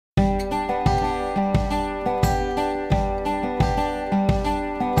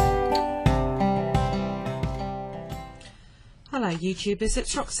Hello YouTubers,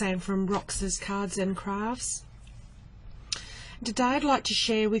 it's Roxanne from Rox's Cards and Crafts. Today I'd like to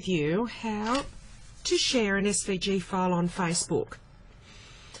share with you how to share an SVG file on Facebook.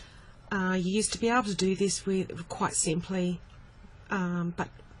 You used to be able to do this quite simply, but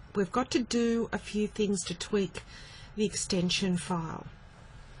we've got to do a few things to tweak the extension file,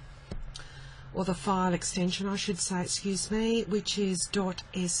 or the file extension I should say, excuse me, which is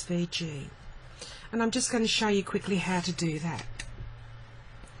 .svg. And I'm just going to show you quickly how to do that.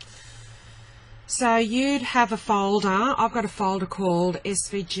 So you'd have a folder. I've got a folder called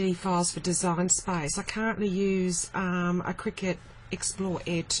SVG Files for Design Space. I currently use a Cricut Explore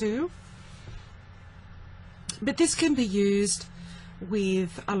Air 2. But this can be used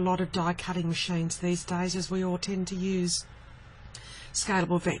with a lot of die cutting machines these days, as we all tend to use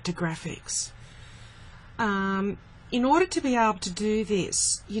scalable vector graphics. In order to be able to do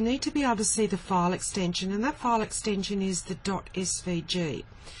this, you need to be able to see the file extension, and that file extension is the .svg.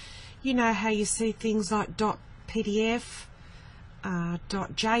 You know how you see things like .pdf,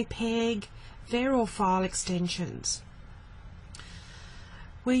 .jpeg, they're all file extensions.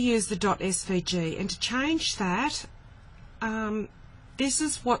 We use the .svg, and to change that, this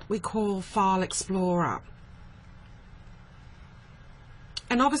is what we call File Explorer.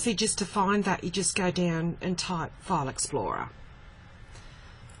 And obviously, just to find that, you just go down and type File Explorer.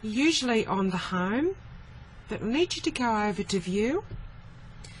 Usually on the home, but I need you to go over to View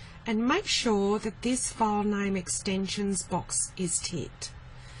and make sure that this file name extensions box is ticked.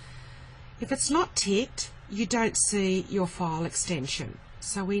 If it's not ticked, you don't see your file extension.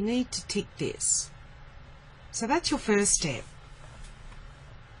 So we need to tick this. So that's your first step.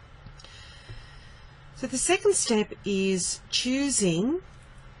 So the second step is choosing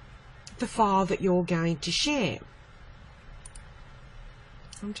the file that you're going to share.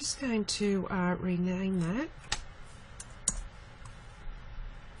 I'm just going to rename that.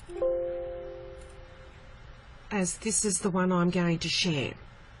 As this is the one I'm going to share.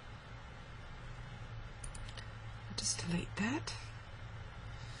 I'll just delete that.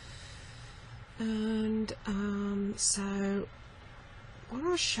 And so what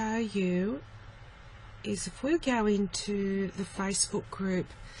I'll show you is if we go into the Facebook group,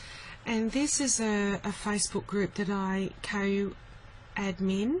 and this is a Facebook group that I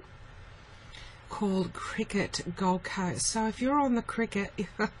co-admin called Cricut Gold Coast. So if you're on the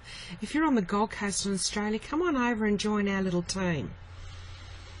if you're on the Gold Coast in Australia, come on over and join our little team,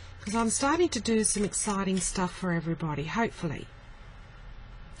 because I'm starting to do some exciting stuff for everybody, hopefully.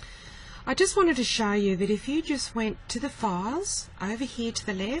 I just wanted to show you that if you just went to the files over here to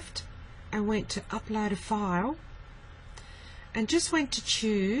the left and went to upload a file and just went to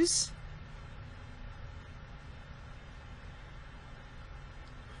choose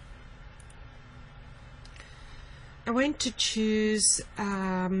one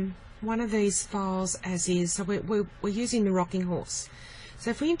of these files as is. So we're using the rocking horse. So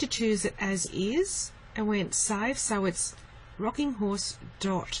if we went to choose it as is and went save, so it's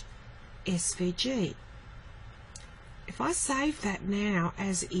rockinghorse.svg. If I save that now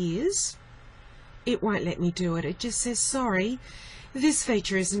as is, it won't let me do it. It just says, sorry, this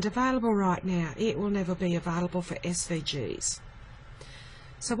feature isn't available right now. It will never be available for SVGs.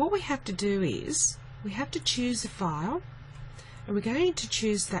 So what we have to do is, we have to choose a file, and we're going to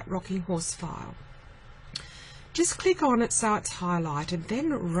choose that rocking horse file. Just click on it so it's highlighted,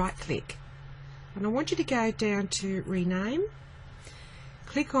 then right click. And I want you to go down to rename.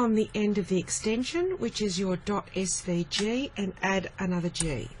 Click on the end of the extension, which is your .svg, and add another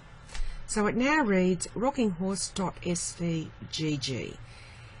G. So it now reads rockinghorse.svgg.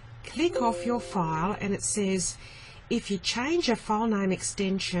 Click off your file and it says if you change a file name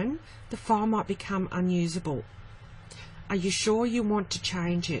extension, the file might become unusable. Are you sure you want to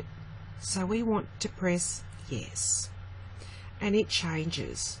change it? So we want to press yes, and it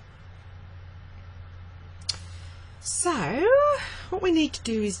changes. So what we need to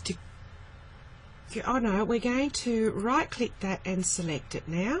do is we're going to right click that and select it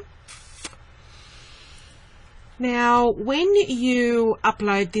now. Now, when you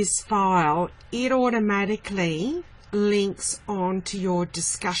upload this file, it automatically links onto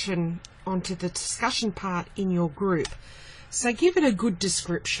the discussion part in your group. So give it a good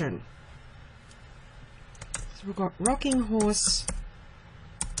description. So we've got Rocking Horse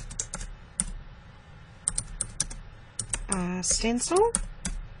stencil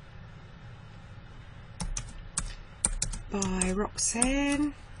by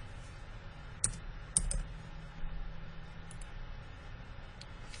Roxanne.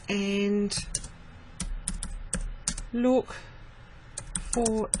 And look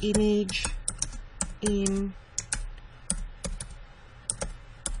for image in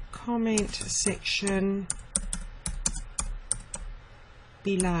comment section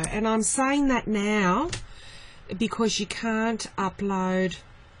below. And I'm saying that now because you can't upload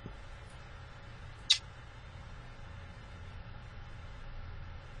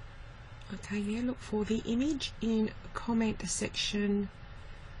okay, yeah, look for the image in comment section.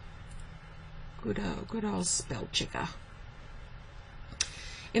 Good old spell checker.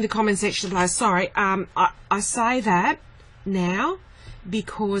 In the comment section below. Sorry, I say that now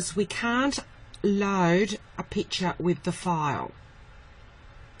because we can't load a picture with the file.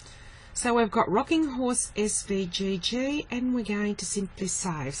 So we've got Rocking Horse SVGG and we're going to simply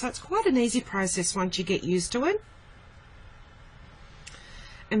save. So it's quite an easy process once you get used to it.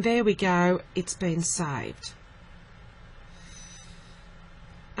 And there we go, it's been saved.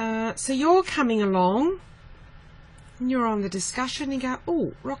 So you're coming along and you're on the discussion and you go,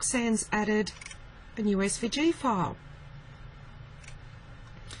 oh, Roxanne's added a new SVG file.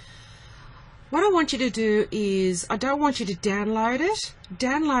 What I want you to do is, I don't want you to download it.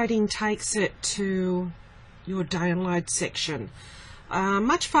 Downloading takes it to your download section. A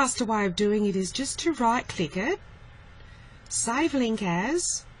much faster way of doing it is just to right click it, save link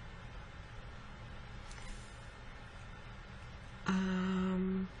as,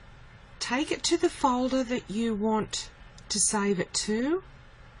 take it to the folder that you want to save it to.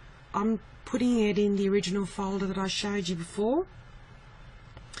 I'm putting it in the original folder that I showed you before.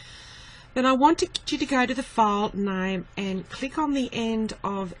 Then I want you to go to the file name and click on the end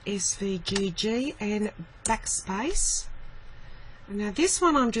of SVGG and backspace. And now this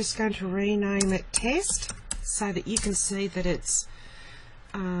one I'm just going to rename it test so that you can see that it's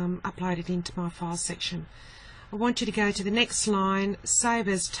uploaded into my file section. I want you to go to the next line, save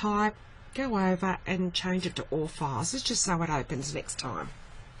as type, go over and change it to all files. It's just so it opens next time.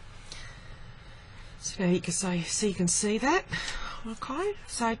 So you can see that. Okay,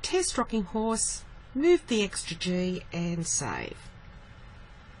 so test Rocking Horse, move the extra G and save.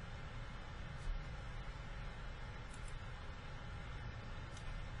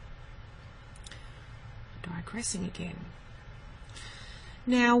 Digressing again.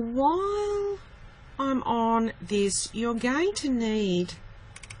 Now while I'm on this, you're going to need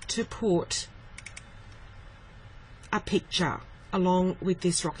to put a picture along with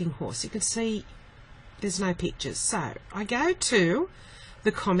this rocking horse. You can see there's no pictures. So I go to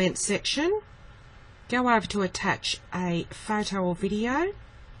the comment section, go over to attach a photo or video.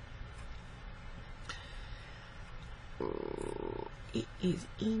 It is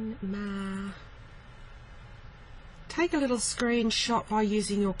in my... Take a little screenshot by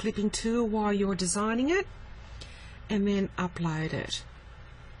using your clipping tool while you're designing it and then upload it.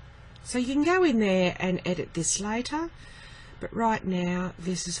 So you can go in there and edit this later, but right now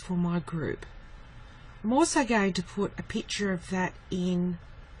this is for my group. I'm also going to put a picture of that in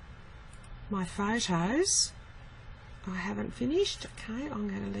my photos. I haven't finished. Okay, I'm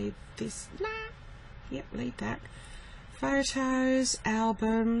going to leave this. Nah. Yep, leave that. Photos,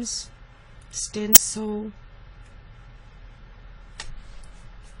 albums, stencil.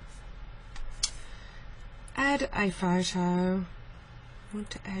 Add a photo. I want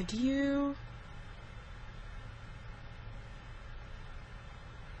to add you.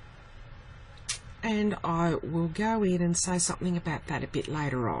 And I will go in and say something about that a bit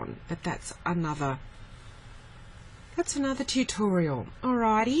later on, but that's another tutorial.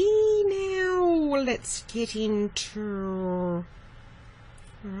 Alrighty, now let's get into...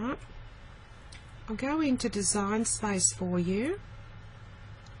 Alright, I'll go into Design Space for you.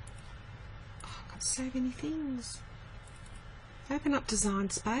 Oh, I've got so many things. Open up Design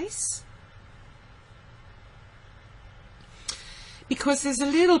Space. Because there's a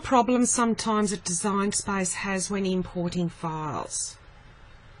little problem sometimes that Design Space has when importing files.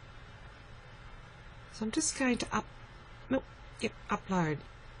 So I'm just going to upload.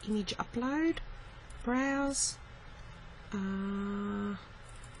 Image upload. Browse.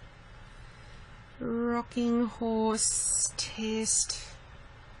 Rocking Horse test.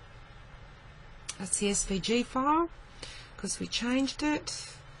 That's the SVG file because we changed it.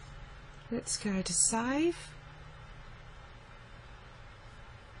 Let's go to save.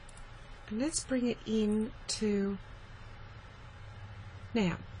 Let's bring it in to...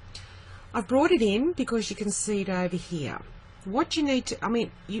 Now, I've brought it in because you can see it over here. What you need to...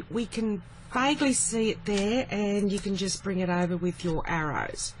 we can vaguely see it there and you can just bring it over with your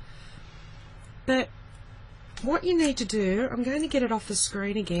arrows. But what you need to do... I'm going to get it off the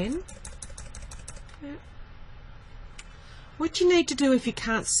screen again. What you need to do if you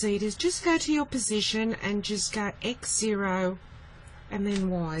can't see it is just go to your position and just go X0 and then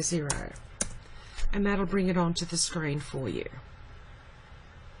Y0, and that'll bring it onto the screen for you.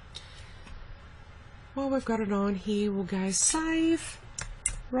 while we've got it on here, we'll go save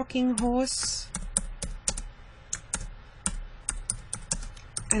rocking horse,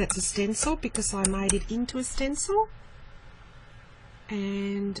 and it's a stencil because I made it into a stencil,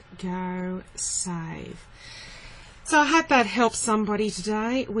 and go save. So I hope that helps somebody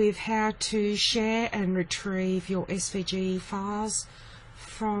today with how to share and retrieve your SVG files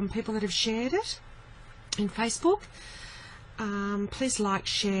from people that have shared it in Facebook. Please like,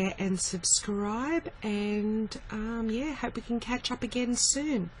 share and subscribe, and yeah, hope we can catch up again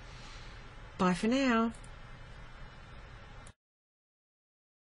soon. Bye for now.